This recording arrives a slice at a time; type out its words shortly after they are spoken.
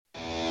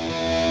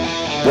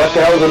What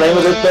the hell is the name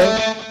of this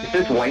thing? Is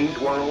this Wayne's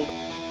World?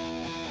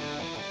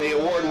 The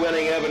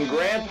award-winning Evan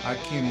Grant. I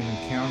can't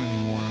even count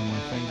anymore on my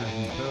fingers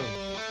and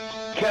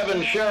toes.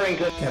 Kevin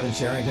Sherrington. Kevin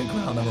Sherrington,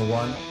 crown number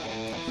one.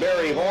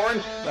 Barry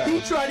Horn. He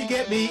tried to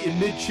get me in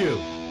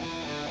mid-chew.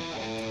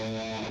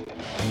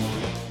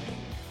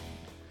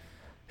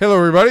 Hello,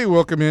 everybody.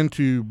 Welcome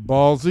into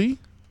Ballsy,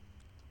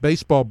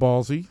 Baseball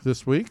Ballsy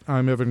this week.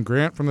 I'm Evan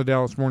Grant from the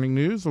Dallas Morning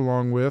News,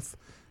 along with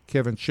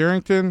Kevin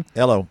Sherrington.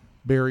 Hello.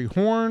 Barry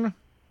Horn.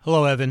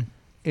 Hello, Evan.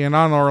 And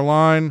on our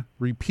line,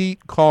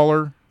 repeat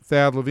caller,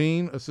 Thad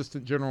Levine,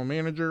 Assistant General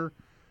Manager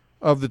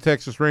of the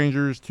Texas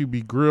Rangers, to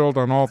be grilled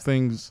on all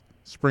things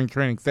spring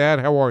training. Thad,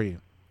 how are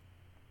you?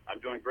 I'm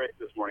doing great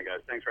this morning,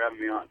 guys. Thanks for having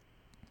me on.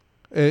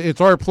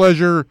 It's our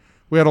pleasure.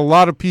 We had a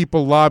lot of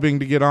people lobbying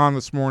to get on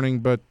this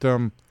morning, but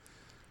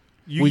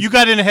you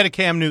got in ahead of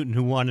Cam Newton,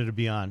 who wanted to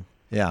be on.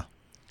 Yeah.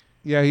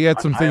 Yeah, he had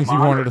some things he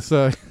wanted to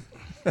say.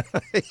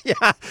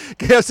 Yeah.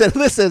 Cam said,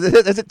 listen,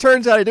 as it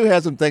turns out, I do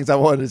have some things I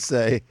wanted to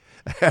say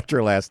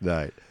after last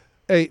night.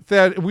 Hey,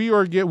 Thad, we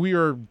are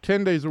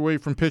 10 days away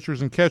from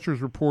pitchers and catchers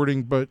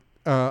reporting, but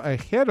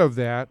ahead of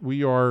that,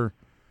 we are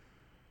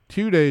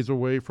 2 days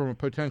away from a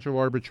potential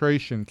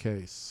arbitration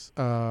case.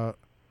 I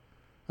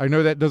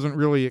know that doesn't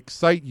really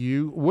excite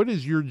you. What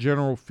is your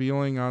general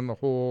feeling on the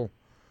whole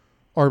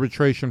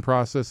arbitration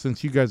process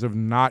since you guys have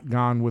not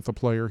gone with a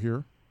player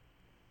here?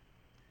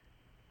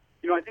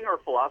 You know, I think our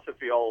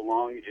philosophy all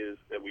along is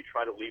that we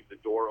try to leave the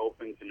door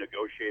open to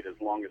negotiate as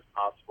long as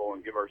possible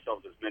and give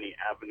ourselves as many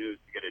avenues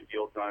to get a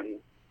deal done,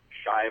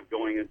 shy of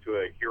going into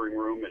a hearing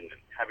room and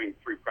having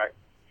three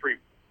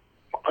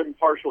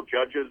impartial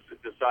judges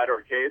decide our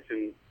case.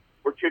 And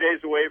we're 2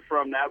 days away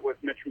from that with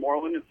Mitch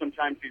Moreland, and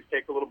sometimes these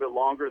take a little bit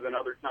longer than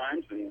other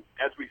times. And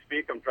as we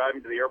speak, I'm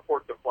driving to the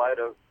airport to fly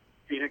to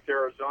Phoenix,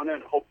 Arizona,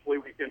 and hopefully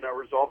we can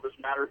resolve this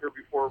matter here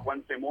before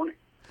Wednesday morning.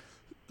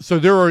 So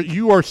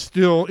you are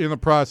still in the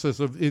process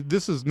of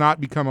this has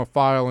not become a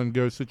file and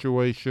go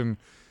situation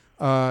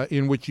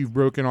in which you've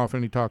broken off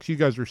any talks. You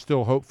guys are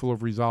still hopeful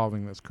of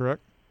resolving this,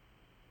 correct?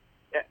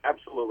 Yeah,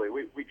 absolutely.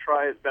 We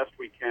try as best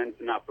we can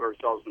to not put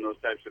ourselves in those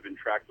types of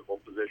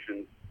intractable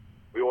positions.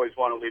 We always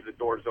want to leave the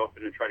doors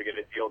open and try to get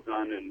a deal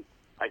done, and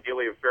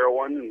ideally a fair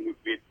one. And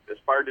we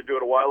aspired to do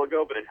it a while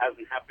ago, but it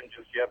hasn't happened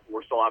just yet. But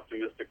we're still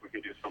optimistic we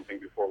can do something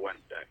before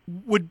Wednesday.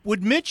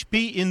 Would Mitch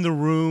be in the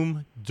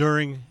room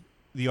during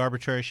the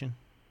arbitration?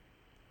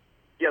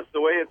 Yes,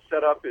 the way it's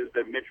set up is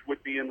that Mitch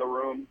would be in the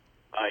room.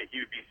 He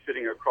would be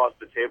sitting across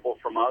the table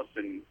from us,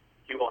 and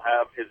he will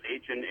have his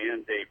agent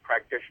and a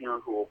practitioner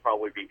who will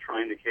probably be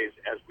trying the case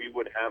as we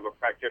would have a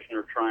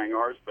practitioner trying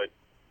ours. But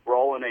we're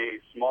all in a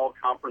small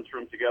conference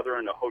room together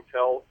in a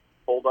hotel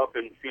holed up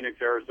in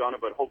Phoenix, Arizona,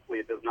 but hopefully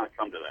it does not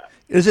come to that.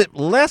 Is it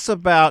less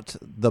about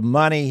the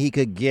money he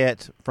could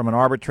get from an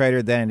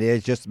arbitrator than it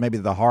is just maybe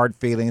the hard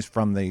feelings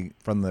from the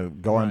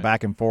going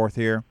back and forth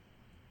here?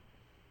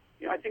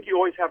 You know, I think you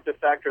always have to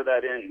factor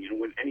that in. You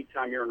know,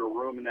 anytime you're in a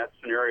room in that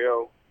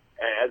scenario,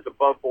 as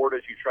above board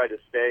as you try to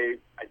stay,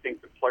 I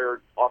think the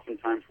player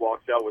oftentimes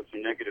walks out with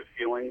some negative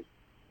feelings.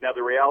 Now,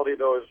 the reality,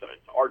 though, is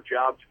it's our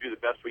job to do the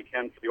best we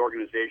can for the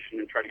organization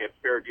and try to get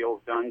fair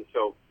deals done.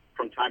 So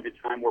from time to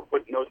time, we're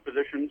put in those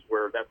positions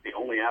where that's the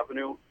only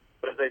avenue.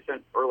 But as I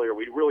said earlier,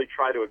 we really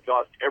try to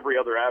exhaust every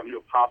other avenue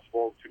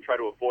possible to try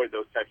to avoid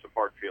those types of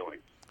hard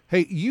feelings.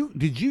 Hey,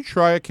 did you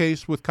try a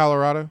case with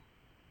Colorado?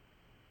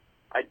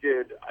 I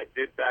did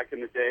back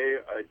in the day.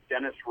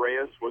 Dennis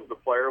Reyes was the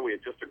player. We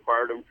had just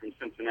acquired him from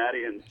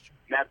Cincinnati. And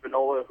Matt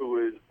Vinola, who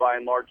is by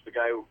and large the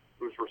guy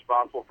who's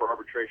responsible for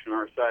arbitration on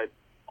our side,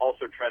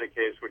 also tried a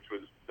case, which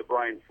was the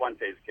Brian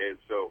Fuentes case.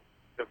 So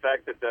the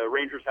fact that the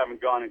Rangers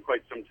haven't gone in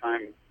quite some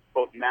time,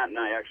 both Matt and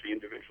I actually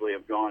individually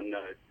have gone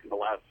in the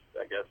last,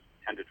 I guess,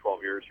 10 to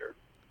 12 years here.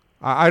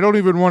 I don't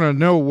even want to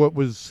know what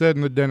was said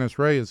in the Dennis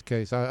Reyes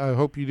case. I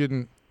hope you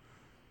didn't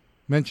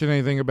mention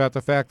anything about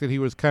the fact that he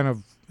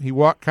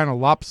walked kind of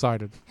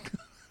lopsided.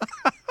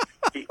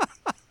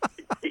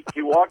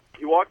 He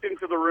walked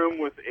into the room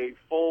with a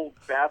full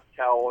bath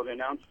towel and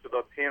announced to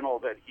the panel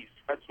that he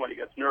sweats when he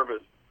gets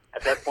nervous.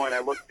 At that point, I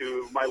looked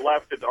to my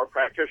left at our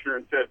practitioner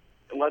and said,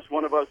 unless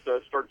one of us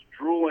starts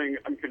drooling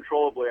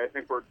uncontrollably, I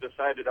think we're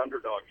decided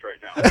underdogs right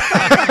now.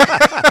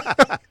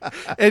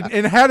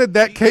 And how did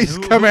that case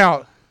come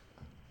out?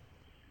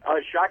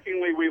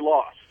 Shockingly, we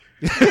lost.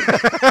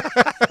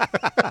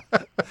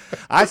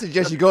 I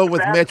suggest you go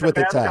with Mitch with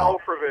the towel. The bath towel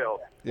prevailed.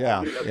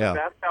 Yeah. The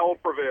bath towel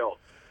prevailed.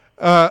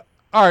 All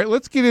right,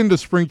 let's get into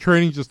spring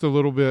training just a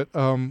little bit.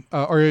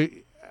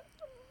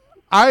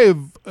 I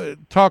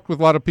have talked with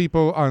a lot of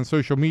people on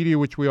social media,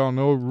 which we all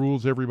know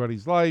rules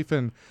everybody's life,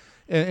 and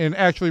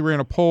actually ran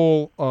a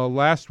poll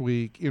last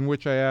week in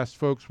which I asked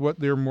folks what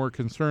they're more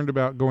concerned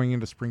about going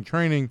into spring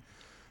training,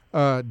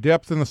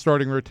 depth in the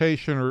starting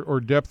rotation or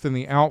depth in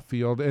the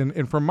outfield.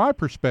 And from my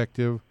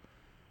perspective,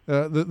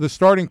 the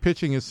starting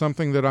pitching is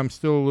something that I'm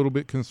still a little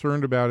bit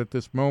concerned about at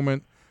this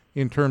moment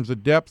in terms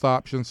of depth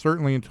options,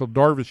 certainly until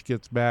Darvish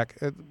gets back.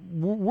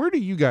 Where do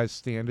you guys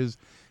stand?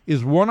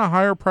 Is one a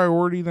higher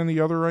priority than the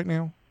other right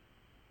now?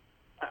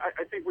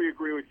 I think we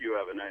agree with you,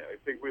 Evan. I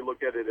think we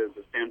look at it as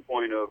a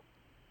standpoint of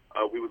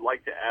we would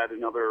like to add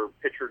another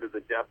pitcher to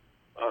the depth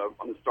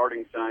on the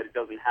starting side. It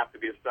doesn't have to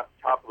be a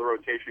top of the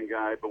rotation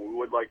guy, but we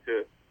would like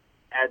to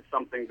add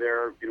something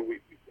there. We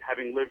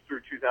having lived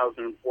through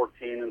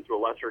 2014 and to a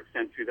lesser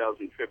extent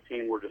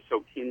 2015, we're just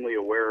so keenly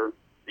aware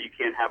that you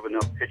can't have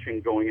enough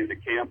pitching going into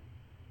camp.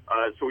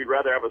 So we'd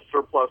rather have a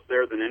surplus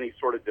there than any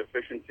sort of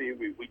deficiency.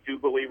 We do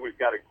believe we've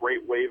got a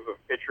great wave of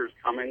pitchers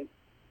coming,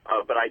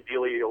 but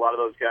ideally a lot of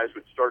those guys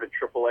would start at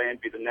AAA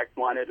and be the next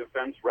line of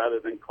defense rather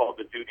than called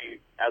to duty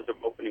as of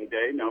opening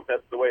day. Now, if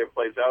that's the way it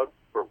plays out,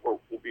 we'll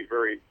be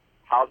very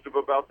positive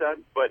about that.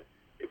 But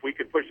if we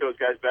could push those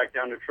guys back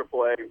down to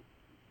AAA,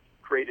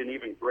 create an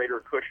even greater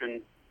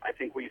cushion, I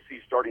think we see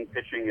starting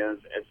pitching as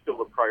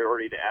still a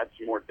priority to add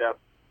some more depth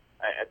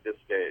at this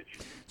stage.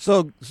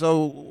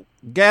 So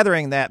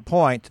gathering that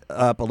point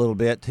up a little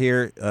bit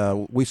here,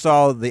 we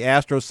saw the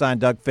Astros sign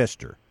Doug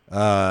Fister,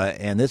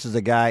 and this is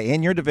a guy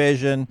in your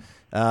division,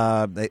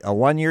 a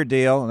one-year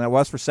deal, and that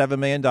was for $7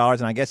 million,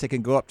 and I guess it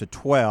can go up to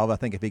 12, I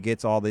think, if he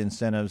gets all the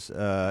incentives.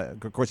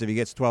 Of course, if he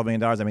gets $12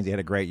 million, that means he had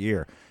a great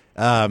year.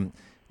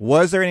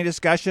 Was there any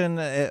discussion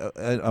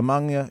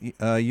among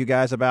you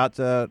guys about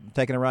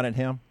taking a run at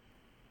him?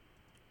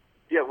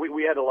 Yeah,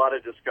 we had a lot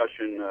of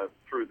discussion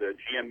through the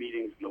GM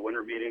meetings and the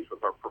winter meetings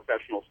with our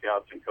professional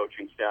scouts and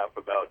coaching staff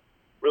about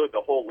really the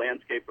whole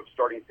landscape of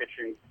starting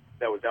pitching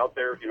that was out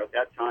there. At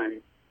that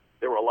time,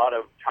 there were a lot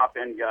of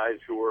top-end guys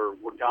who were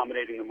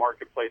dominating the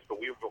marketplace,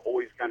 but we've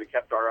always kind of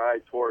kept our eye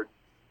toward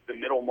the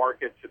middle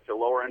market to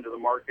lower end of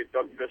the market.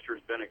 Doug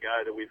Fister's been a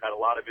guy that we've had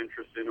a lot of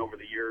interest in over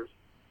the years.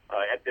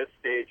 At this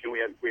stage, and we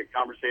had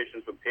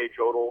conversations with Paige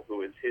Odell,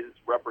 who is his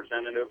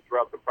representative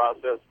throughout the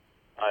process.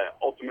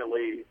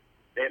 Ultimately,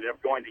 they ended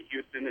up going to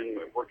Houston, and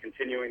we're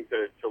continuing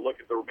to look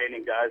at the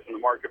remaining guys in the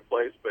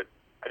marketplace. But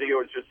I think it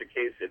was just a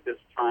case at this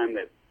time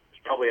that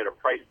it's probably at a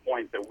price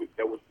point that was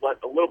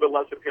a little bit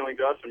less appealing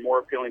to us and more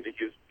appealing to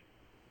Houston.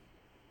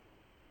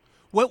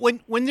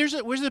 When there's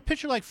a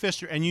pitcher like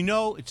Fister, and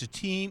it's a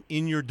team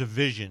in your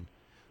division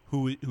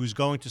who's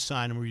going to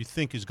sign him, or you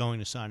think is going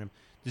to sign him,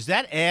 does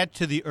that add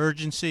to the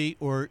urgency,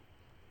 or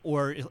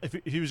if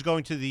he was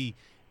going to the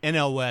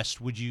NL West,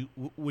 would you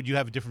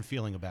have a different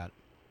feeling about it?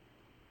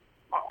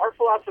 Our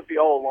philosophy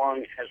all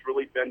along has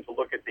really been to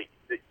look at the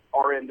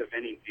our end of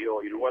any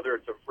deal, whether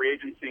it's a free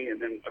agency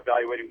and then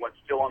evaluating what's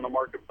still on the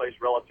marketplace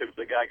relative to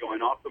the guy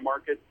going off the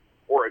market,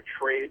 or a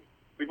trade.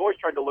 We've always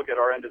tried to look at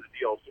our end of the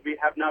deal. So we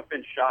have not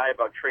been shy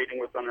about trading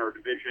within our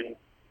division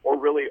or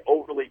really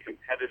overly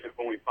competitive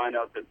when we find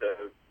out that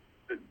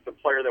the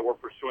player that we're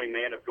pursuing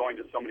may end up going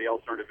to somebody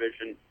else in our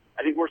division.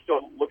 I think we're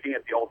still looking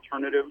at the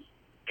alternatives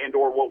and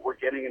or what we're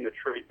getting in the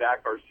trade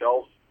back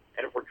ourselves.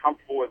 And if we're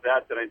comfortable with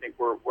that, then I think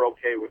we're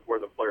okay with where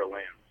the player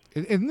lands.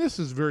 And this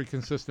is very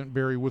consistent,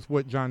 Barry, with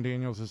what John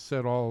Daniels has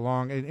said all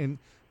along, and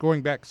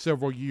going back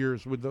several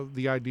years with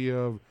the idea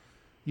of,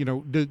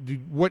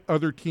 what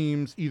other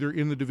teams, either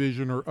in the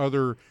division or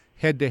other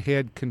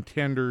head-to-head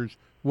contenders,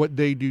 what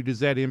they do, does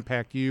that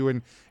impact you?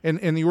 And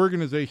the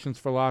organization's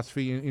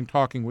philosophy in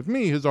talking with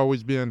me has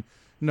always been,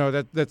 no,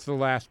 that's the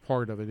last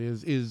part of it,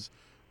 is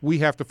we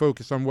have to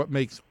focus on what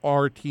makes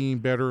our team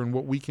better and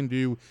what we can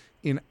do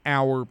in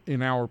our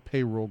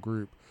payroll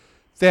group.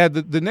 Thad,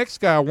 the next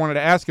guy I wanted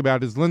to ask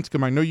about is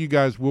Lincecum. I know you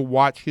guys will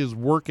watch his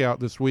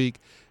workout this week,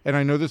 and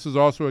I know this is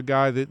also a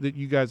guy that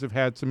you guys have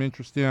had some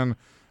interest in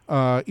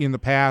the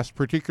past,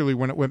 particularly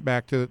when it went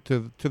back to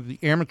the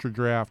amateur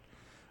draft.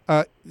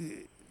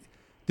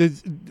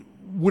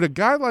 Would a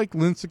guy like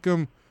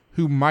Lincecum,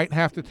 who might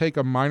have to take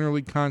a minor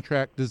league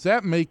contract, does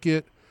that make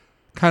it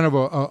kind of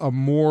a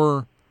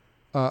more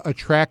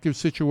attractive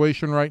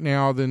situation right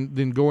now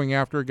than going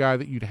after a guy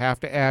that you'd have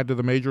to add to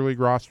the major league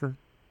roster?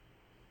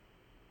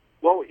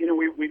 Well,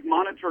 we've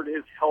monitored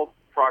his health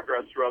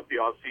progress throughout the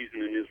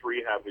offseason and his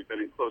rehab. We've been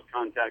in close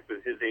contact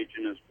with his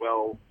agent as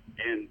well,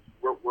 and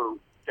we're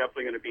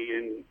definitely going to be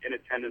in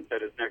attendance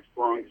at his next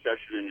throwing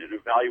session and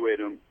evaluate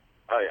him.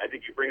 I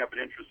think you bring up an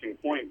interesting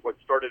point. What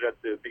started at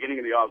the beginning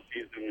of the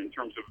offseason in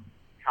terms of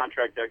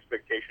contract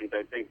expectations,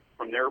 I think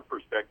from their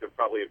perspective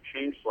probably have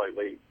changed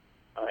slightly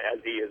as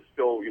he is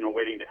still,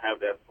 waiting to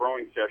have that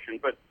throwing session.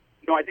 But,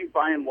 I think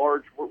by and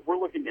large, we're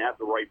looking at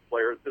the right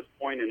player at this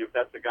point, and if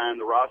that's the guy on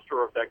the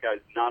roster or if that guy's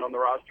not on the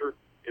roster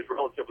is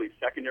relatively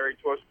secondary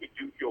to us. We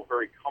do feel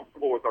very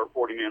comfortable with our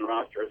 40-man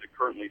roster as it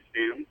currently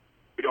stands.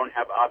 We don't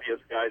have obvious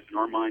guys in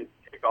our mind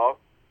to take off,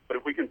 but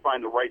if we can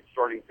find the right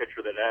starting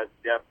pitcher that adds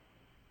depth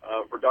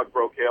for Doug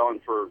Brocail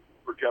and for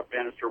Jeff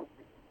Bannister,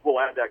 we'll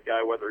add that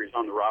guy whether he's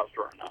on the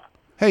roster or not.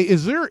 Hey,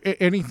 is there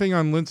anything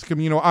on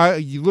Lincecum?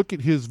 You look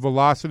at his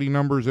velocity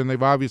numbers, and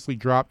they've obviously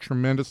dropped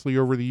tremendously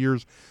over the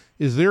years.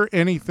 Is there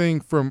anything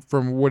from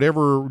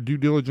whatever due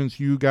diligence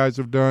you guys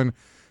have done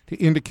to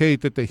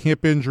indicate that the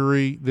hip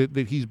injury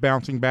that he's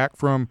bouncing back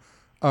from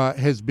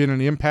has been an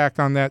impact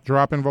on that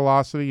drop in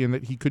velocity and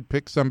that he could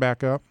pick some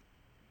back up?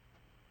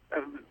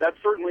 That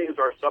certainly is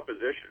our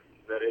supposition,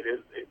 that it is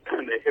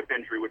the hip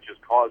injury which has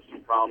caused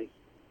some problems.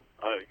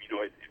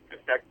 It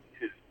affects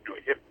his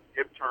hip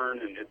hip turn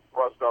and it's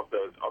rust off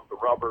the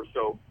rubber.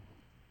 So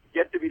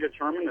yet to be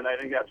determined, and I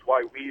think that's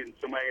why we and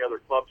so many other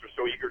clubs are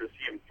so eager to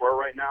see him throw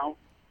right now,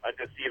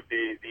 to see if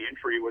the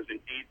injury was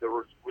indeed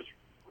was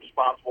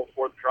responsible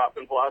for the drop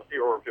in velocity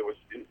or if it was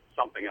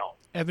something else.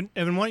 Evan,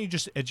 why don't you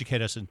just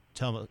educate us and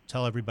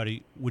tell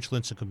everybody which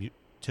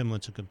Tim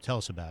Lincecum, tell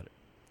us about it,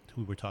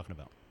 who we're talking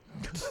about.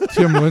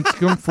 Tim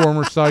Lincecum,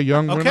 former Cy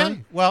Young winner.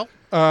 Okay, well.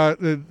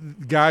 The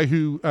guy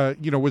who,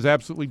 was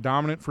absolutely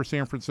dominant for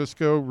San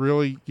Francisco,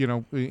 really,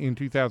 in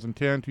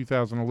 2010,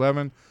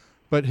 2011,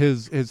 but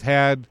has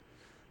had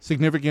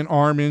significant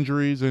arm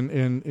injuries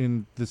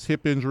and this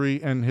hip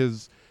injury and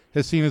has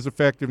seen his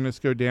effectiveness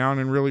go down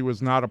and really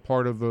was not a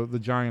part of the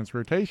Giants'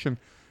 rotation.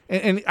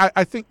 And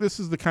I think this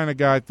is the kind of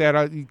guy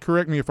that,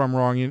 correct me if I'm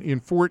wrong, in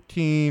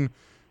 14,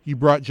 you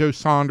brought Joe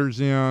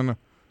Saunders in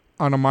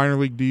on a minor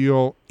league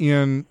deal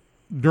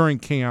during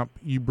camp.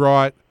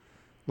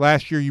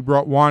 Last year you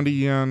brought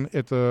Wandy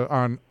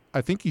in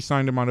I think you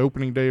signed him on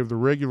opening day of the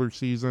regular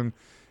season.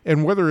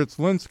 And whether it's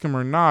Lincecum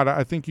or not,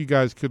 I think you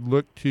guys could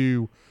look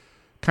to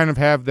kind of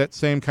have that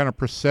same kind of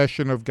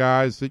procession of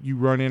guys that you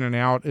run in and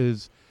out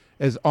as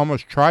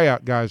almost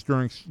tryout guys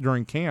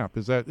during camp.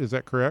 Is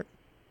that correct?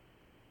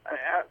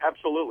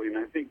 Absolutely, and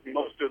I think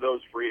most of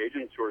those free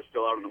agents who are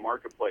still out in the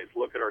marketplace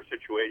look at our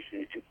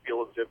situation and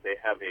feel as if they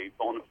have a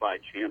bona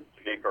fide chance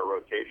to make our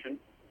rotation.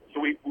 So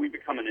we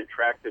become an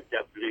attractive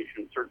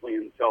destination, certainly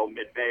until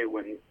mid-May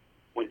when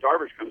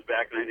Darvish comes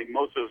back. And I think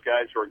most of those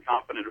guys who are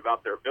confident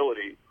about their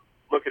ability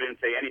look at it and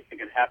say anything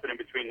can happen in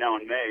between now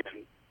and May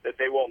and that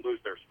they won't lose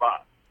their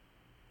spot.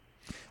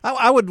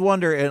 I would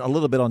wonder a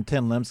little bit on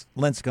Tim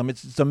Lincecum.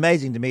 It's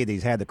amazing to me that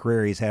he's had the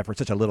career he's had for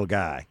such a little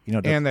guy.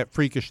 And that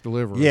freakish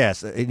delivery.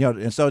 Yes,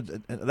 and so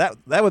that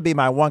would be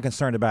my one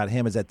concern about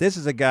him is that this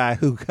is a guy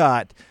who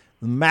got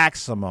the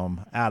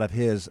maximum out of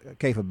his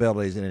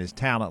capabilities and his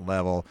talent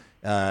level,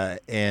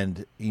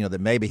 and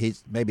that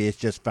maybe it's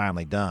just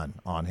finally done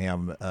on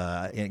him.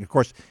 And of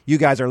course, you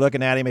guys are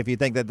looking at him. If you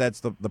think that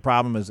that's the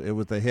problem is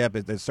with the hip,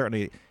 it's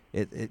certainly.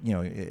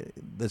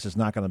 This is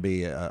not going to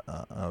be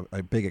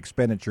a big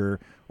expenditure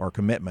or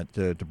commitment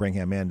to bring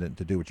him in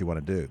to do what you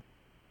want to do.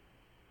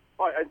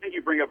 Well, I think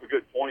you bring up a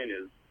good point.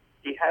 Is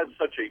he has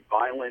such a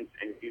violent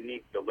and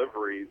unique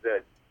delivery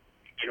that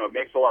it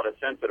makes a lot of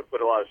sense that it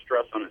put a lot of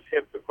stress on his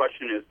hip. The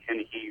question is,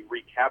 can he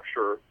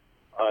recapture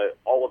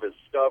all of his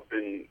stuff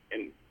and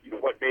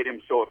what made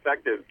him so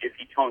effective if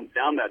he tones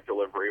down that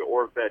delivery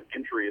or if that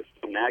injury is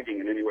still nagging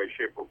in any way,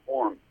 shape, or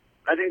form?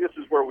 I think this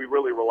is where we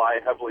really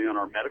rely heavily on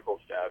our medical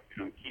staff.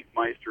 Keith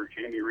Meister,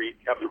 Jamie Reed,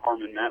 Kevin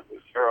Harmon, Matt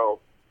Lucero.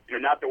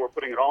 Not that we're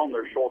putting it all on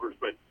their shoulders,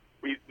 but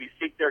we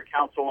seek their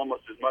counsel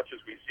almost as much as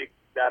we seek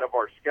that of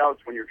our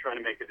scouts when you're trying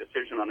to make a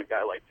decision on a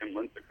guy like Tim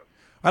Lincecum.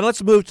 All right,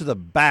 let's move to the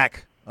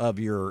back of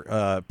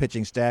your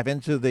pitching staff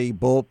into the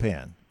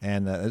bullpen.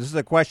 And this is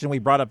a question we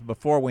brought up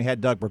before when we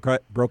had Doug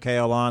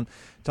Brocail on,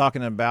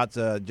 talking about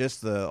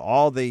just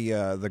all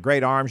the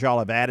great arms y'all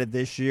have added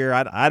this year.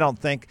 I don't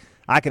think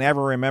I can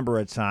ever remember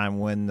a time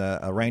when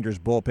a Rangers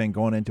bullpen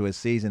going into a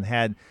season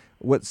had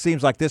what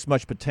seems like this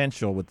much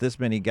potential with this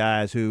many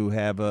guys who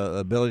have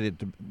ability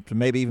to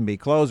maybe even be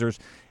closers.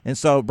 And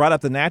so brought up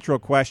the natural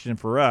question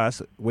for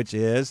us, which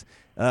is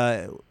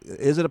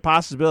it a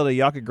possibility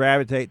y'all could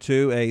gravitate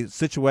to a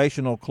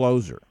situational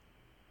closer?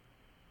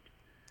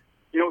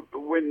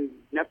 When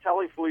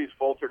Neftali Feliz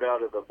faltered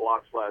out of the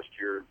blocks last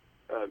year,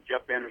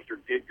 Jeff Bannister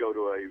did go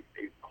to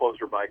a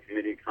closer by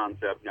committee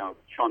concept. Now,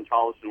 Sean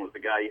Tollison was the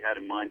guy he had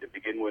in mind to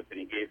begin with, and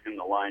he gave him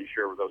the lion's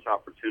share of those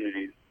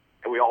opportunities.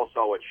 And we all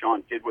saw what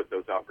Sean did with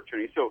those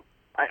opportunities. So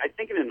I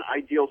think in an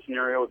ideal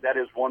scenario, that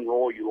is one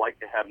role you like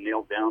to have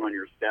nailed down on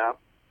your staff.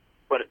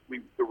 But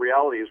the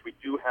reality is we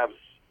do have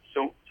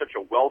such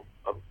a wealth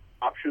of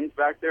options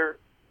back there.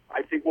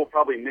 I think we'll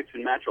probably mix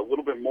and match a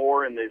little bit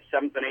more in the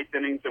 7th and 8th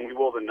innings than we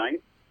will the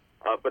 9th.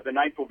 But the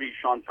 9th will be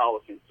Sean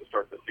Tollison to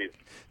start the season.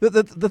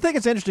 The thing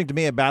that's interesting to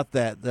me about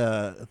that,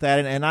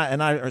 and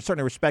I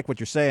certainly respect what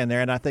you're saying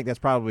there, and I think that's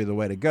probably the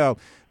way to go.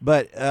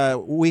 But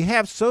we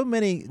have so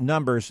many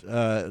numbers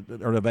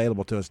that are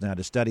available to us now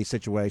to study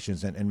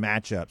situations and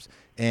matchups.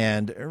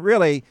 And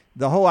really,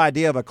 the whole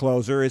idea of a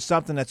closer is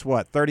something that's,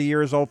 30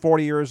 years old,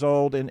 40 years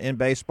old in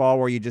baseball,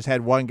 where you just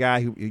had one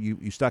guy who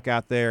you stuck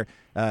out there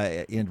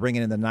in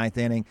bringing in the 9th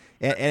inning.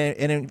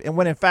 And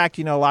when, in fact,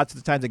 lots of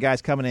the times the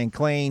guy's coming in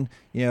clean,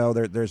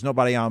 there's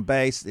nobody on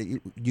base.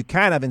 You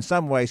kind of, in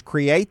some ways,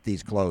 create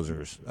these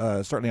closers,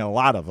 certainly a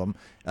lot of them,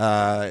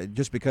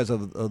 just because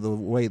of the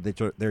way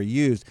that they're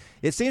used.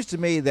 It seems to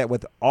me that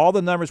with all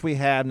the numbers we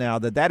have now,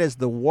 that is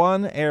the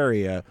one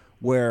area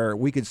where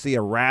we could see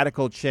a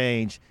radical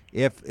change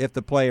if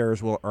the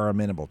players are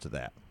amenable to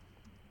that.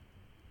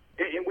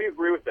 And we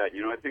agree with that.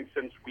 I think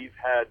since we've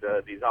had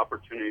these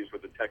opportunities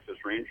with the Texas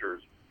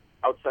Rangers,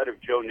 outside of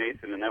Joe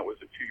Nathan, and that was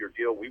a 2-year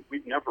deal,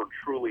 we've never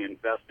truly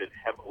invested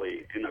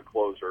heavily in a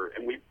closer.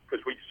 And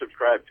because we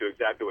subscribe to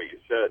exactly what you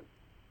said,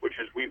 which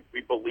is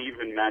we believe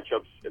in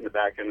matchups in the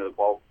back end of the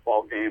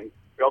ball game.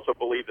 We also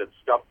believe that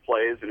stuff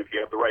plays, and if you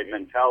have the right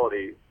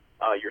mentality,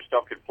 your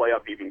stuff could play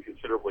up even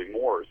considerably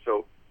more.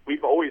 So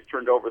we've always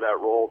turned over that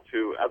role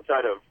to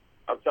outside of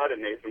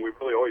Nathan. We've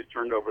really always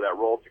turned over that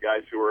role to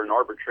guys who are in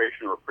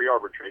arbitration or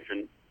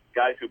pre-arbitration,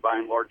 guys who by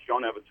and large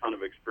don't have a ton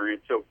of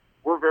experience. So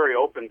we're very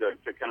open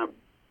to kind of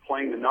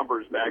playing the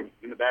numbers back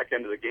in the back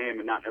end of the game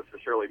and not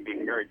necessarily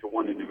being married to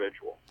one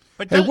individual.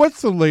 But hey,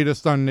 what's the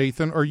latest on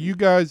Nathan? Are you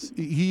guys?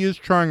 He is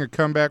trying a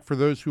comeback. For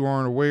those who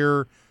aren't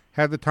aware,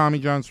 had the Tommy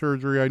John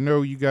surgery. I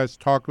know you guys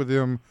talked with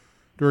him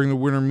during the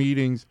winter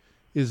meetings.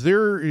 Is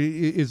there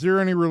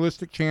any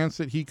realistic chance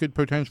that he could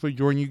potentially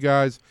join you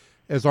guys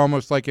as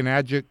almost like an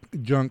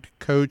adjunct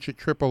coach at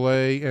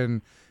AAA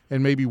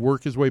and maybe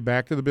work his way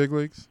back to the big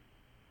leagues?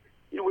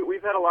 You know,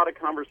 we've had a lot of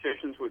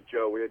conversations with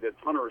Joe. We had a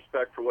ton of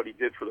respect for what he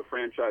did for the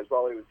franchise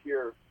while he was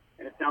here,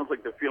 and it sounds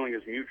like the feeling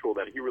is mutual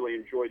that he really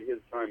enjoyed his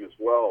time as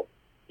well.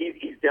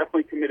 He's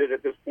definitely committed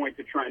at this point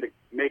to trying to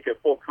make a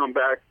full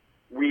comeback.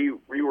 We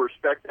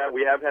respect that.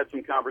 We have had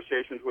some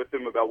conversations with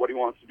him about what he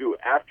wants to do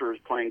after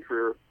his playing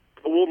career.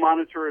 But we'll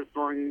monitor his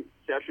throwing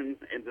sessions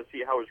and to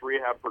see how his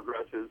rehab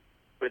progresses.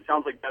 But it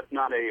sounds like that's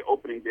not a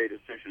opening day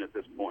decision at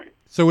this point.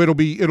 So it'll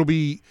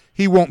be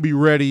he won't be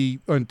ready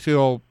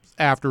until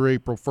after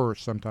April 1st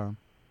sometime.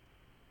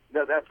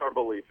 That's our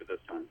belief at this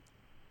time.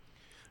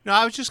 No,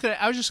 I was just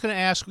gonna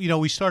ask. You know,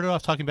 we started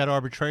off talking about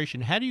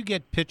arbitration. How do you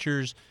get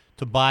pitchers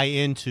to buy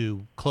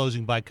into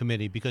closing by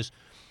committee? Because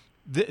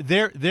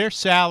their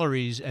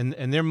salaries and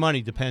their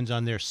money depends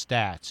on their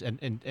stats,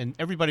 and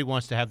everybody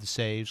wants to have the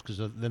saves because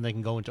then they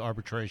can go into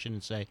arbitration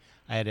and say,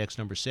 I had X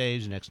number of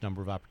saves and X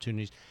number of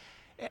opportunities.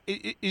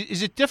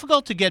 Is it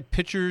difficult to get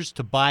pitchers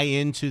to buy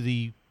into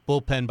the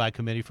bullpen by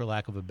committee, for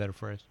lack of a better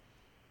phrase?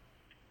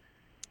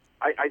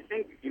 I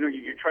think,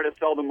 you try to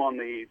sell them on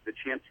the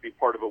chance to be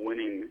part of a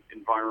winning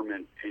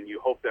environment, and you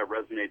hope that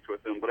resonates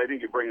with them. But I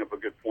think you bring up a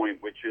good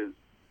point, which is,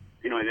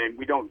 and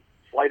we don't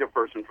slight a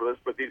person for this,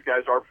 but these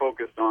guys are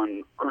focused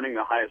on earning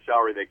the highest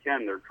salary they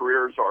can. Their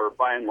careers are,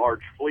 by and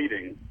large,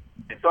 fleeting.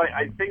 And so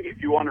I think if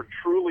you want to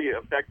truly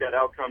affect that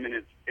outcome in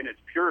its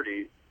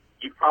purity,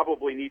 you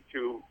probably need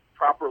to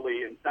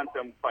properly incent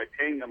them by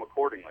paying them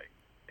accordingly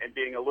and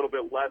being a little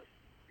bit less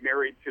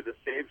married to the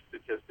save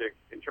statistic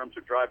in terms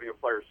of driving a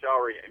player's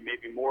salary and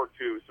maybe more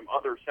to some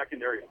other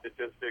secondary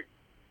statistics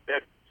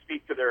that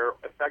speak to their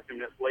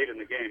effectiveness late in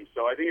the game.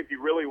 So I think if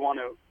you really want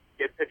to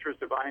get pitchers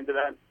to buy into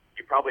that,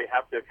 you probably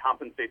have to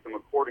compensate them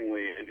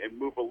accordingly and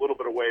move a little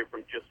bit away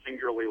from just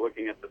singularly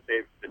looking at the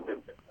save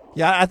statistic.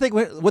 Yeah, I think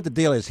what the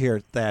deal is here,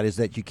 Thad, is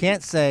that you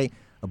can't say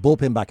a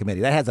bullpen by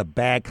committee. That has a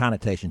bad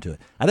connotation to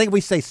it. I think if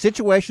we say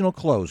situational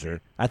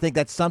closer, I think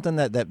that's something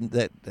that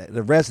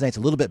resonates a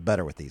little bit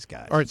better with these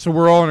guys. All right, so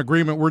we're all in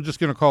agreement. We're just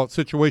going to call it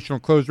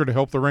situational closer to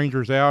help the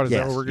Rangers out. Is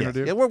that what we're going to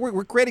do? Yeah,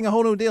 we're creating a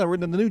whole new deal. We're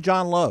the new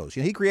John Lowe's.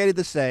 He created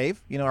the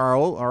save. Our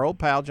old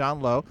pal John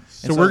Lowe.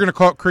 So we're going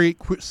to create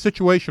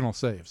situational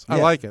saves. I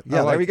like it.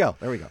 Yeah, there we go.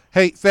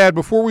 Hey, Thad,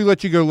 before we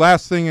let you go,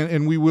 last thing,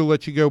 and we will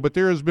let you go, but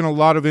there has been a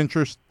lot of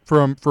interest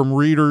from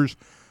readers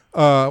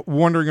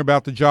wondering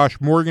about the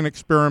Josh Morgan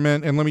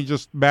experiment. And let me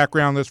just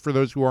background this for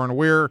those who aren't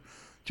aware.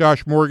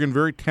 Josh Morgan,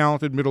 very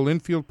talented middle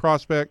infield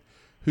prospect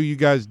who you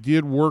guys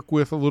did work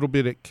with a little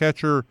bit at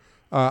catcher,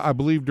 I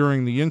believe,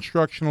 during the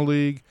instructional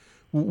league.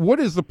 What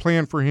is the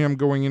plan for him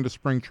going into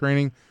spring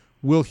training?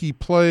 Will he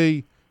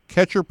play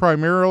catcher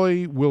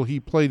primarily? Will he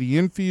play the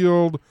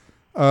infield?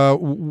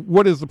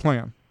 What is the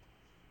plan?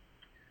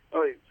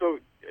 So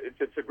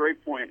it's a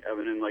great point,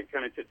 Evan, and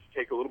kind of to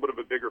take a little bit of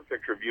a bigger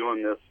picture view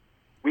on this.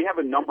 We have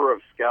a number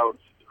of scouts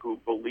who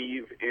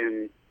believe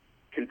in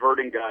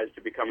converting guys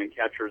to becoming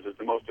catchers as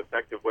the most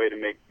effective way to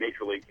make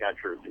major league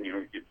catchers. And,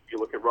 you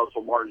look at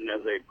Russell Martin as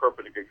a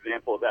perfect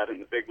example of that in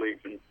the big leagues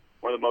and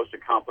one of the most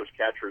accomplished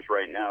catchers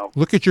right now.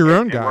 Look at your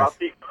own guys.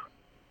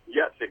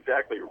 Yes,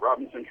 exactly.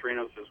 Robinson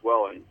Trinos as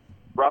well. And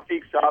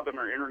Rafiq Saab in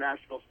our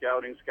international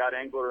scouting, Scott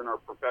Engler in our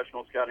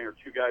professional scouting are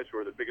two guys who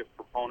are the biggest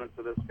proponents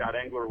of this. Scott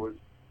Engler was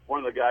one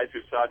of the guys who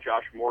saw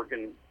Josh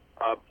Morgan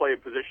play a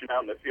position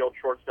out in the field,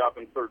 shortstop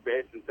and third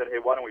base, and said, hey,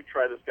 why don't we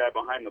try this guy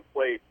behind the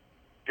plate?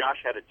 Josh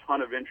had a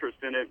ton of interest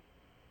in it.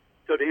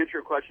 So to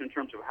answer your question in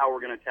terms of how we're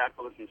going to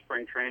tackle this in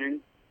spring training,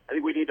 I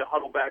think we need to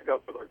huddle back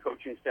up with our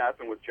coaching staff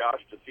and with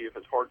Josh to see if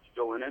his heart's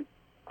still in it.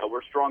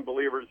 We're strong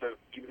believers that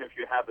even if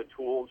you have the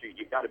tools, you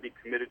got to be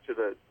committed to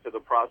the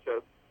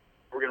process.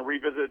 We're going to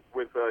revisit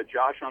with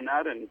Josh on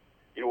that, and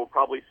we'll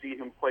probably see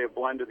him play a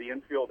blend of the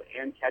infield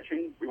and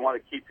catching. We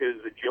want to keep his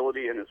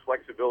agility and his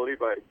flexibility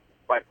by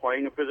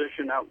playing a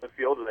position out in the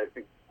field, and I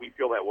think we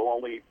feel that will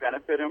only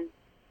benefit him.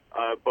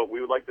 But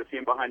we would like to see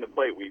him behind the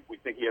plate. We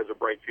think he has a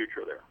bright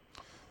future there.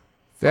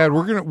 Thad,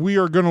 we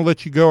are gonna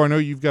let you go. I know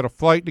you've got a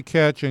flight to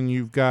catch, and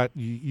you've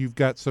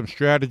got some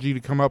strategy to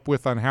come up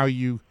with on how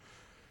you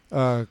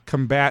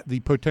combat the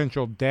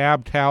potential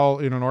dab towel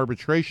in an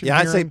arbitration.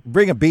 Yeah, hearing. I'd say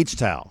bring a beach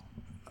towel.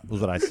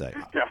 Was what I say.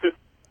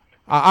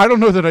 I don't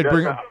know that I'd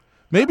bring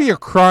maybe a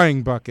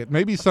crying bucket,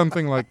 maybe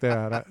something like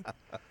that.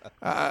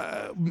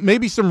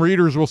 Maybe some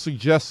readers will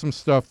suggest some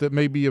stuff that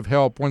may be of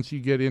help once you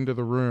get into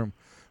the room.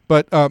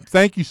 But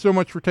thank you so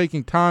much for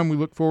taking time. We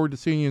look forward to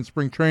seeing you in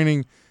spring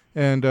training,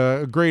 and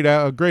a great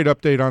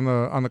update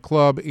on the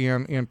club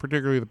and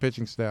particularly the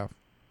pitching staff.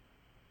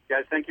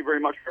 Guys, thank you very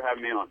much for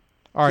having me on.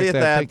 All right, See you,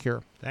 Thad, Thad. take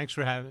care. Thanks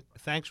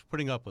for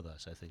putting up with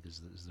us, I think is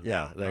the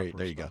There you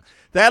proper go. response.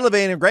 Thad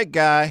Levine, a great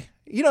guy.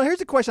 Here's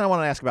a question I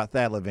want to ask about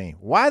Thad Levine.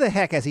 Why the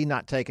heck has he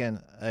not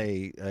taken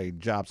a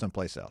job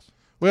someplace else?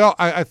 Well,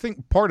 I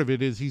think part of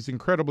it is he's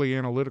incredibly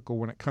analytical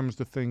when it comes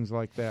to things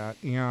like that,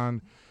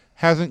 and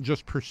hasn't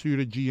just pursued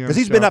a GM. Because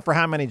he's been up for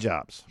how many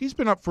jobs? He's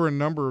been up for a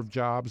number of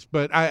jobs,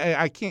 but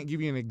I can't give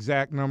you an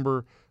exact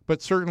number.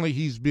 But certainly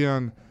he's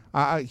been.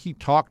 He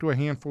talked to a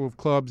handful of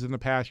clubs in the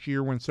past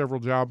year when several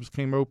jobs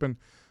came open.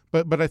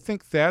 But I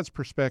think Thad's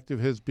perspective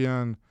has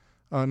been,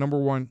 number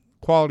one,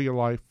 quality of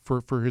life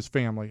for his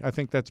family. I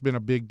think that's been a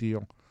big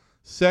deal.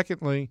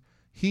 Secondly,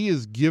 he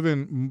has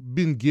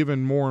been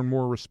given more and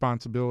more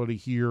responsibility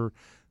here.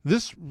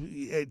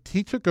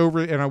 He took over,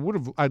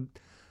 and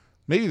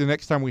maybe the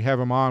next time we have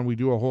him on, we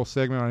do a whole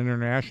segment on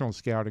international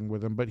scouting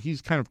with him. But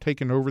he's kind of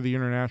taken over the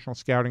international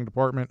scouting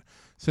department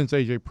since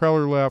A.J.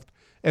 Preller left,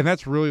 and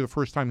that's really the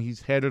first time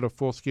he's headed a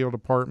full-scale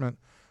department.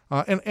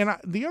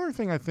 The other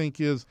thing I think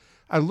is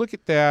I look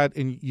at that,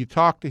 and you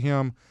talk to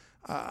him,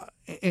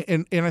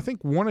 and I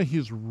think one of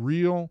his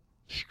real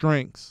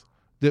strengths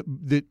that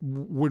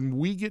when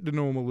we get to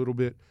know him a little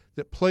bit,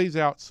 that plays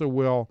out so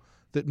well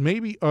that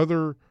maybe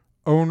other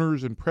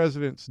owners and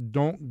presidents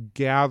don't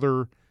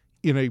gather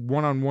in a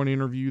one-on-one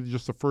interview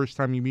just the first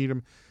time you meet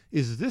him,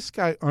 is this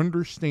guy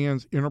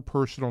understands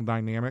interpersonal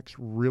dynamics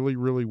really,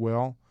 really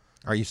well.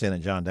 Are you saying that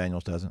John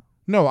Daniels doesn't?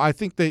 No, I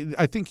think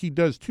he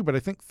does too, but I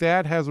think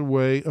Thad has a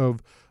way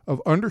of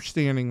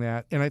understanding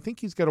that, and I think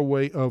he's got a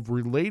way of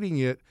relating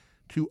it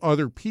to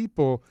other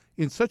people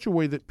in such a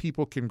way that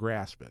people can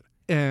grasp it.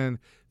 And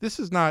that's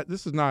not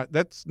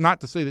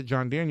to say that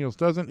John Daniels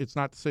doesn't. It's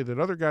not to say that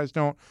other guys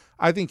don't.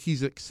 I think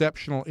he's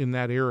exceptional in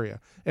that area.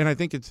 And I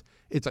think it's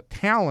a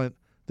talent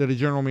that a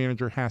general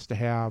manager has to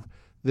have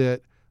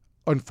that,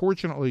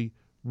 unfortunately,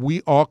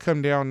 we all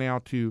come down now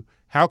to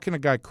how can a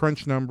guy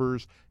crunch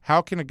numbers?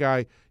 How can a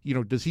guy,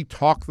 does he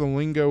talk the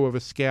lingo of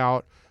a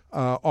scout?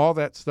 All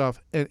that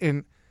stuff.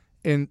 And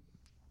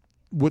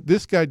what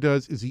this guy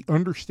does is he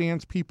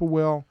understands people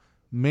well,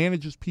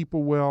 manages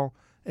people well,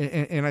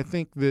 and I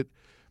think that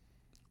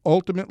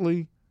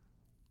ultimately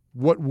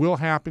what will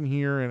happen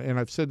here, and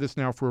I've said this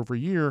now for over a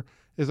year,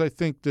 is I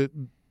think that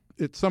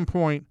at some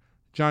point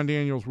John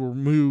Daniels will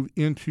move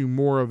into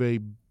more of a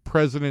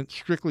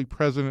strictly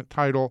president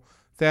title.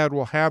 Thad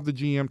will have the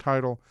GM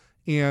title,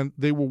 and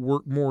they will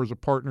work more as a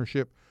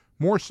partnership,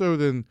 more so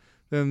than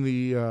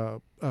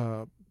the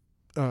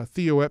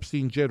Theo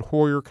Epstein, Jed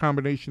Hoyer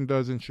combination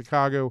does in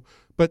Chicago,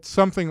 but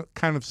something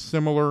kind of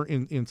similar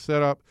in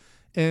setup.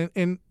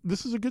 And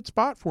this is a good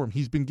spot for him.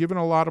 He's been given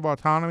a lot of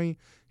autonomy.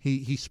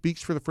 He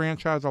speaks for the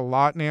franchise a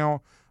lot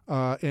now,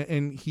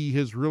 and he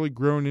has really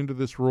grown into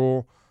this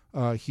role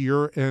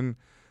here. And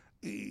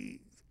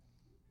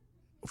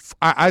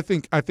I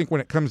think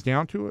when it comes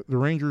down to it, the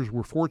Rangers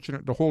were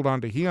fortunate to hold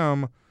on to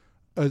him,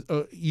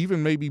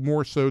 even maybe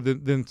more so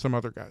than some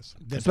other guys.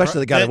 Especially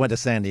the guy that went to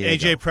San Diego.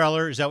 A.J.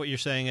 Preller, is that what you're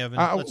saying, Evan?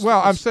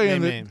 I'm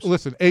saying that, names.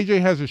 Listen, A.J.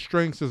 has his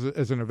strengths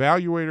as an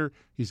evaluator.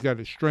 He's got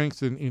his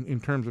strengths in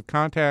terms of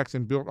contacts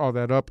and built all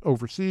that up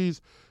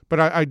overseas. But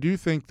I do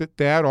think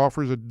that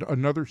offers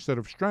another set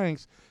of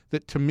strengths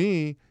that, to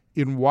me,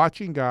 in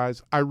watching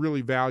guys, I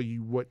really value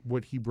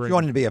what he brings. You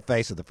want him to be a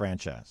face of the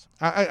franchise.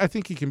 I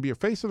think he can be a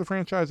face of the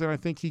franchise, and I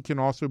think he can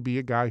also be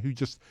a guy who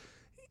just –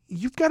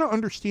 you've got to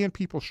understand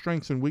people's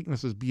strengths and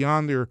weaknesses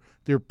beyond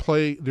their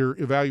play, their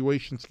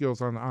evaluation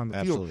skills on the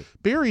Absolutely.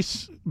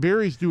 field.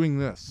 Barry's doing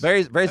this.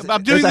 Barry's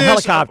I'm doing there's a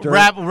this. helicopter.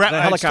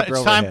 Helicopter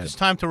It's time. overhead. It's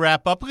time to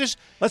wrap up because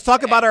Let's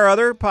talk about our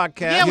other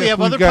podcast. yeah, we have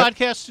we've other got-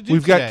 podcasts to do.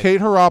 We've got today.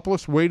 Kate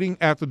Heropoulos waiting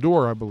at the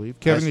door, I believe.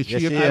 Kevin, Yes, is she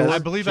yes, at she the is. door? I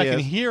believe She I can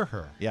is. hear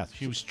her. Yes.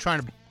 She was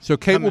trying to. So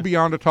Kate come will in. be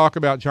on to talk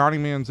about Johnny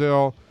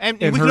Manziel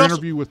And and we her could also-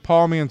 interview with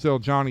Paul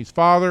Manziel, Johnny's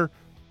father.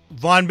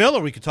 Von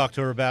Miller, we could talk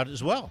to her about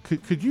as well.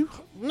 Could you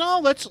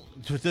No,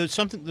 there's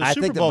something. The I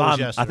Super think Bowl was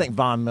I yesterday. think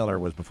Von Miller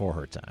was before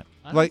her time.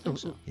 I don't like think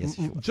so. Yes,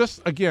 she was.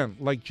 just again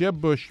like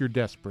Jeb Bush? You're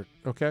desperate.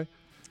 Okay,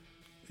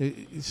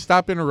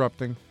 stop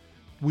interrupting.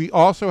 We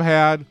also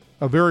had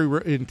a very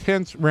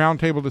intense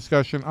roundtable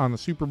discussion on the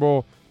Super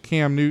Bowl.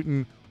 Cam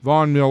Newton,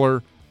 Von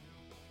Miller,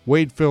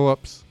 Wade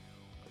Phillips,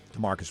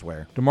 DeMarcus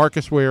Ware.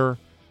 DeMarcus Ware,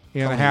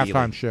 and Tony a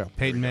halftime Ely. show.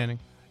 Peyton Manning.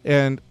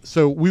 And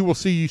so we will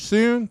see you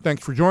soon.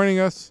 Thanks for joining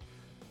us.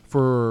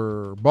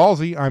 For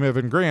Ballsy, I'm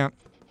Evan Grant.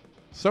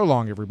 So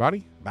long,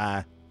 everybody.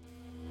 Bye.